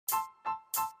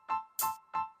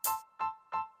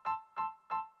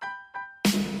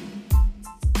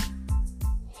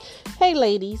Hey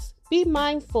ladies, be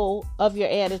mindful of your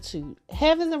attitude.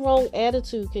 Having the wrong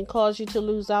attitude can cause you to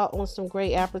lose out on some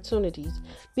great opportunities.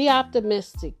 Be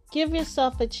optimistic, give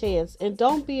yourself a chance, and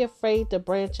don't be afraid to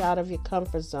branch out of your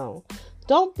comfort zone.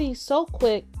 Don't be so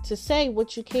quick to say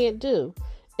what you can't do.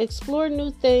 Explore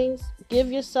new things. Give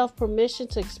yourself permission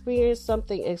to experience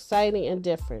something exciting and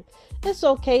different. It's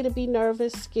okay to be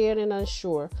nervous, scared, and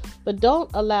unsure, but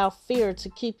don't allow fear to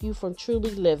keep you from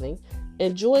truly living.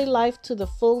 Enjoy life to the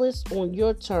fullest on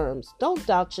your terms. Don't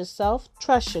doubt yourself.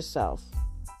 Trust yourself.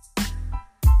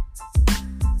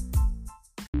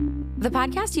 The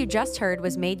podcast you just heard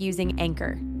was made using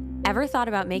Anchor. Ever thought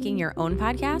about making your own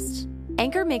podcast?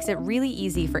 Anchor makes it really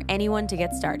easy for anyone to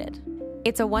get started.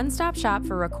 It's a one-stop shop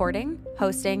for recording,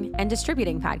 hosting, and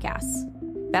distributing podcasts.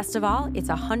 Best of all, it's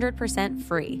 100%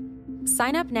 free.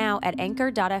 Sign up now at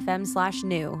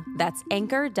anchor.fm/new. That's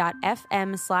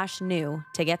anchor.fm/new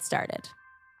to get started.